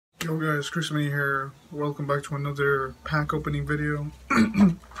Yo guys, Chris May here. Welcome back to another pack opening video.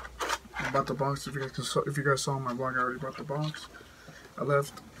 About the box. If you guys saw my vlog, I already bought the box. I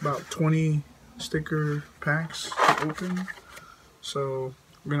left about 20 sticker packs to open, so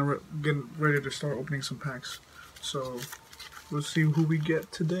we're gonna get ready to start opening some packs. So let's see who we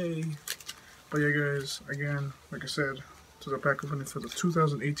get today. But yeah, guys, again, like I said, this is a pack opening for the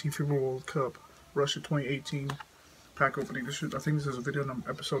 2018 FIFA World Cup, Russia 2018. Pack opening. I think this is a video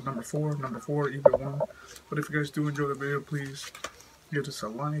episode number 4, either one. But if you guys do enjoy the video, please give this a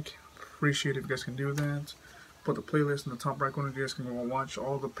like. Appreciate it if you guys can do that. Put the playlist in the top right corner. You guys can go and watch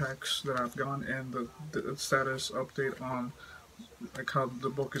all the packs that I've gotten and the status update on like how the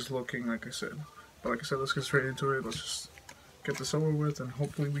book is looking. Like I said, but like I said, let's get straight into it. Let's just get this over with, and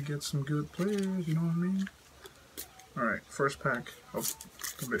hopefully we get some good players. You know what I mean? All right, first pack of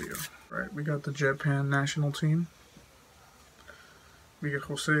the video. All right, we got the Japan national team. We got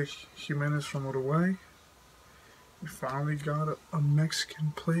Jose Jimenez from Uruguay. We finally got a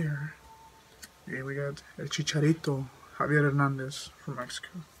Mexican player. Yeah, we got El Chicharito, Javier Hernandez from Mexico.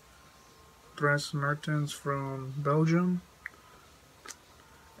 Dries Mertens from Belgium.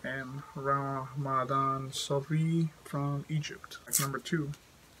 And Ramadan Sobri from Egypt. Number 2,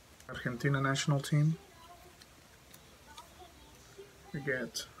 Argentina national team. We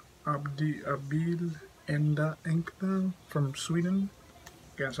got Abil Enda Enkdal from Sweden.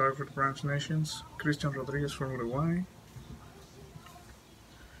 Again, sorry for the pronunciations. Christian Rodriguez from Uruguay.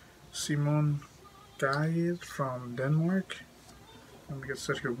 Simon Gaid from Denmark. And we get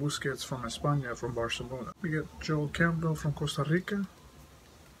Sergio Busquets from España, from Barcelona. We get Joel Campbell from Costa Rica.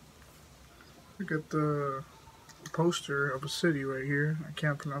 We get the poster of a city right here. I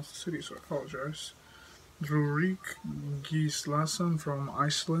can't pronounce the city, so I apologize. Drurik Gislason from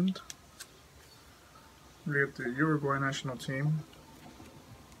Iceland. We get the Uruguay national team.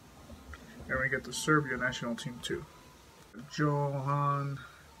 And we get the Serbia national team too. Johan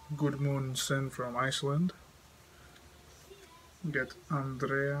Gudmundsson from Iceland. We get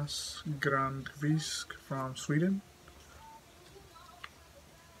Andreas Grandvisk from Sweden.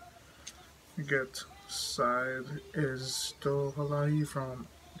 We get Said Ezdohalahi from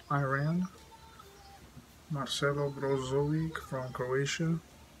Iran. Marcelo Brozovic from Croatia.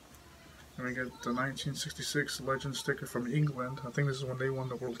 And we get the 1966 legend sticker from England. I think this is when they won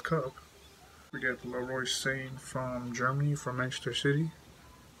the World Cup. We get Leroy Sane from Germany, from Manchester City.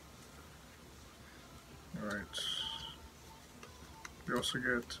 Alright. We also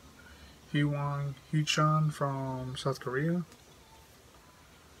get Hwang Hee-chan from South Korea.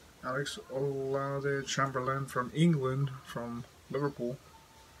 Alex Oxlade-Chamberlain from England, from Liverpool.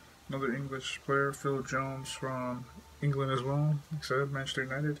 Another English player, Phil Jones from England as well, like I said, Manchester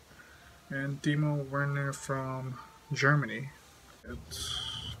United. And Timo Werner from Germany. It's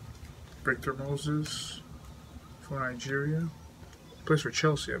Victor Moses from Nigeria. Plays for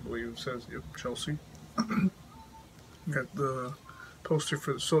Chelsea, I believe. It says, yep, Chelsea. Got the poster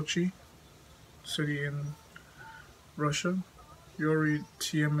for the Sochi city in Russia. Yuri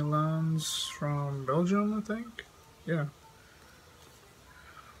Tiemelans from Belgium, I think. Yeah.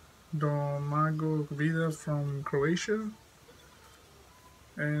 Domago Vida from Croatia.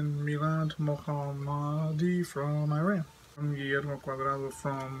 And Milad Mohammadi from Iran. Guillermo Cuadrado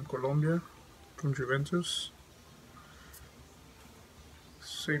from Colombia, from Juventus.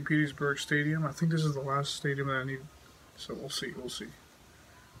 St. Petersburg Stadium. I think this is the last stadium that I need, so we'll see.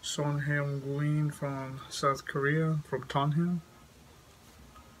 Son Heung-guin from South Korea, from Tonham.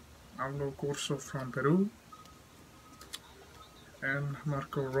 Aldo Corso from Peru. And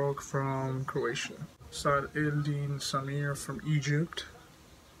Marco Roque from Croatia. Saad Eldin Samir from Egypt.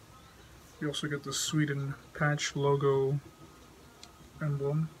 You also get the Sweden patch logo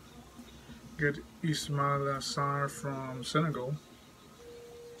emblem. Get Ismail Assar from Senegal.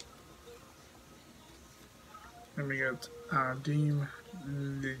 And we get Adim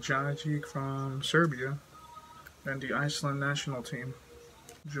Ljajic from Serbia. And the Iceland national team.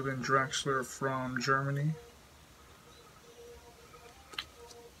 Julian Draxler from Germany.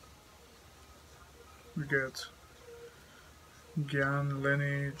 We get Gian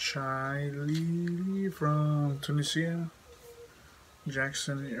Lene Chaili from Tunisia.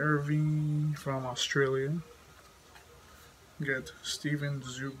 Jackson Irving from Australia. Get Steven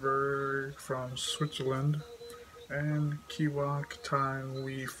Zuberg from Switzerland. And Kiwak Tai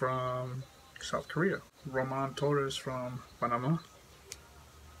Lee from South Korea. Roman Torres from Panama.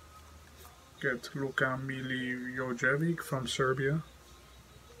 Get Luka Milivojevic from Serbia.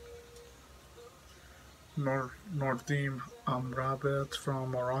 Nordim Amrabat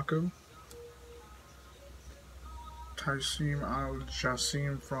from Morocco. Taisim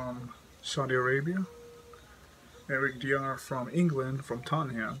Al-Jassim from Saudi Arabia. Eric Diar from England, from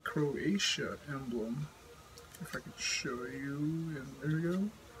Tottenham. Croatia emblem. If I could show you, and there we go.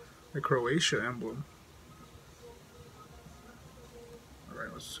 The Croatia emblem.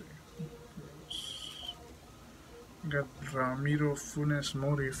 Alright, let's see. We got Ramiro Funes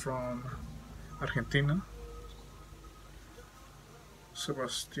Mori from Argentina.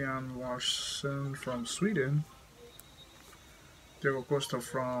 Sebastian Larsson from Sweden. Diego Costa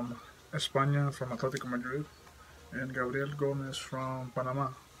from España, from Atletico Madrid. And Gabriel Gomez from Panama.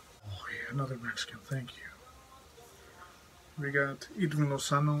 Oh yeah, another Mexican, thank you. We got Edwin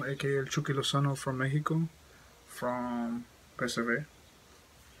Lozano, aka El Chucky Lozano from Mexico, from PSV.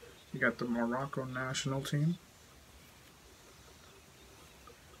 We got the Morocco national team.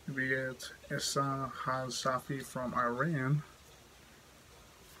 We get Essa Hazafi from Iran.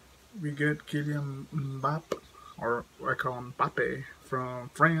 We get Kylian Mbappe, or I call him Mbappe, from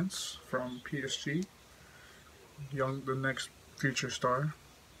France, from PSG. The next future star.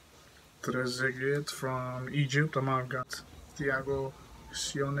 Trezeguet from Egypt. I've got Thiago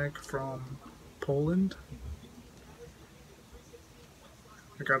Sionek from Poland.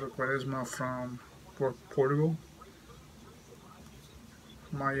 Ricardo Quaresma from Portugal.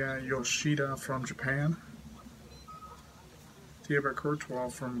 Maya Yoshida from Japan. Thibaut Courtois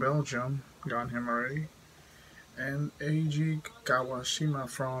from Belgium. Got him already. And Eiji Kawashima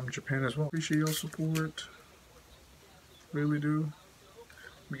from Japan as well. Appreciate your support. Really do.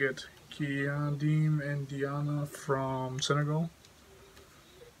 We get Kiadim and Diana from Senegal.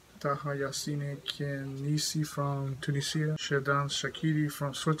 Taha Yassine Kenisi from Tunisia. Shedan Shakiri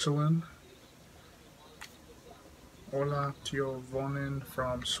from Switzerland. Ola Tiovonen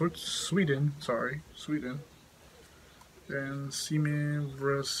from Sweden. Then Sime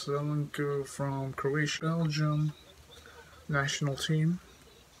Vreselenko from Croatia. Belgium national team.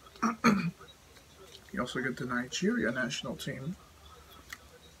 You also get the Nigeria national team.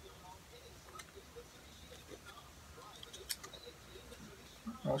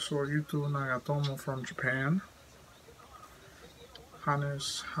 Also Yuto Nagatomo from Japan.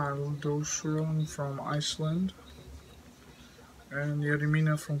 Hannes Haldosron from Iceland. And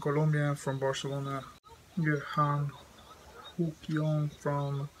Yerimina from Colombia, from Barcelona. You get Han Hookyong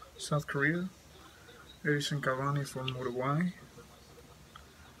from South Korea. Edison Cavani from Uruguay.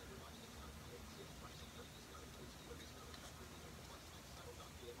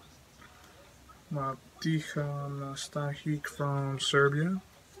 Matija Nastajic from Serbia.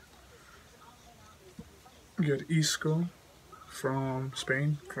 You get Isco from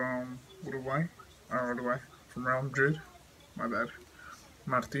Spain, from Uruguay, from Real Madrid. My bad.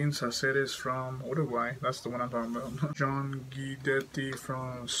 Martin Caceres from Uruguay. That's the one I'm talking about. John Guidetti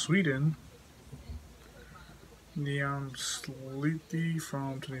from Sweden. Niam Sliti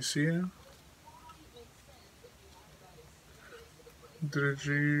from Tunisia.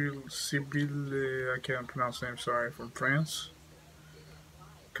 Dragil Sibylle, I can't pronounce the name, sorry, from France.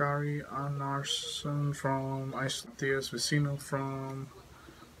 Kari Anarsson from Iceland. Diaz Vecino from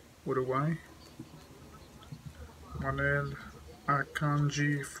Uruguay. Manuel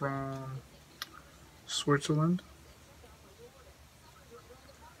Akanji from Switzerland.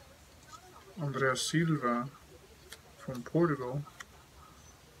 Andrea Silva from Portugal.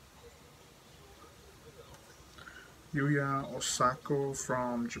 Yuya Osako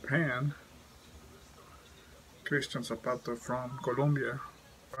from Japan. Christian Zapata from Colombia.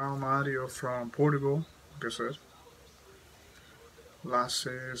 Raul Mario from Portugal, like I said. Lasse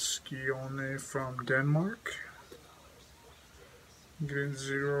Scione from Denmark.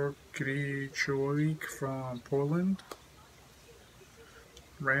 Grinziro Krichorik from Poland.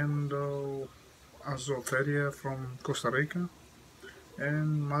 Rando Azoteria from Costa Rica.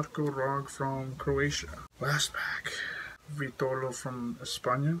 And Marco Rog from Croatia. Last pack. Vitolo from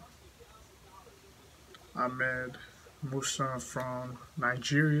España. Ahmed Musa from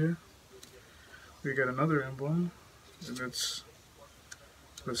Nigeria. We got another emblem, and it's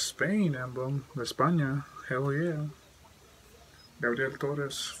the Spain emblem, the España, hell yeah. Gabriel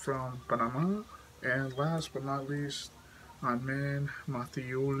Torres from Panama. And last but not least, Ahmed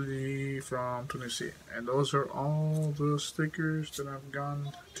Mathioli from Tunisia. And those are all the stickers that I've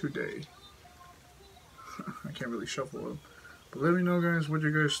gotten today. I can't really shuffle them. But let me know, guys, what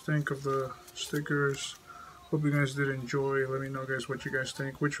you guys think of the stickers. Hope you guys did enjoy. Let me know, guys, what you guys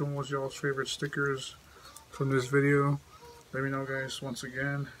think. Which one was y'all's favorite stickers from this video? Let me know, guys, once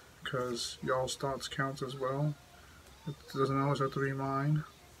again, because y'all's thoughts count as well. It doesn't always have to be mine.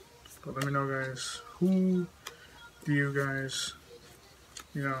 But let me know, guys, who do you guys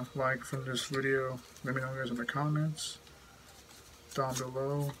like from this video. Let me know guys in the comments down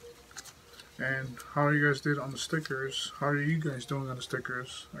below. And how you guys did on the stickers. How are you guys doing on the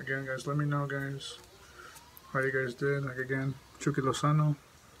stickers? Again guys, let me know guys how you guys did. Like again, Chucky Lozano.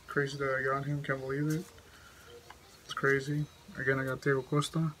 Crazy that I got him, can't believe it. It's crazy. Again, I got Diego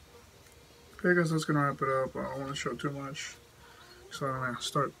Costa. Okay guys, that's gonna wrap it up. I don't want to show too much. So I'm gonna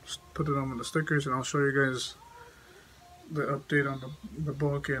start putting on the stickers, and I'll show you guys the update on the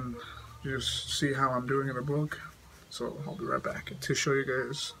book and just see how I'm doing in the book. So I'll be right back to show you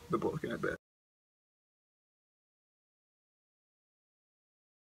guys the book in a bit.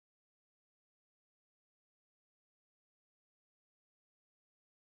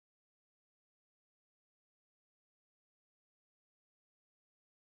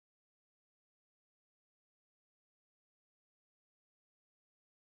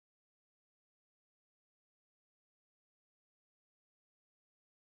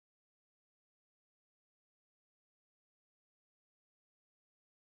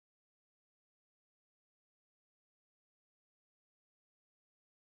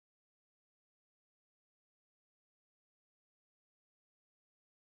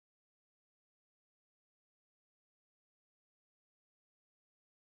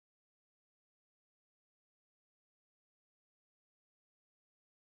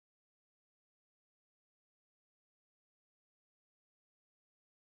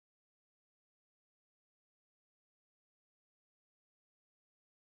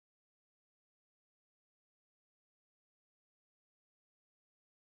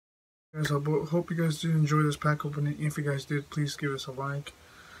 Guys, I hope you guys did enjoy this pack opening. If you guys did, please give us a like.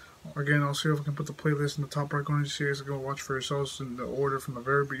 Again, I'll see if I can put the playlist in the top right corner so you guys can go watch for yourselves in the order from the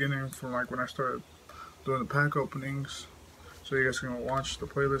very beginning, from like when I started doing the pack openings. So you guys can watch the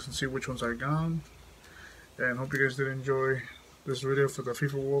playlist and see which ones I got. And hope you guys did enjoy this video for the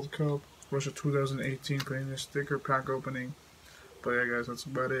FIFA World Cup Russia 2018 Panini sticker pack opening. But yeah guys, that's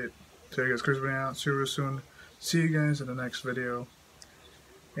about it. So you guys, Chris out. See you real soon. See you guys in the next video.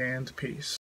 And peace.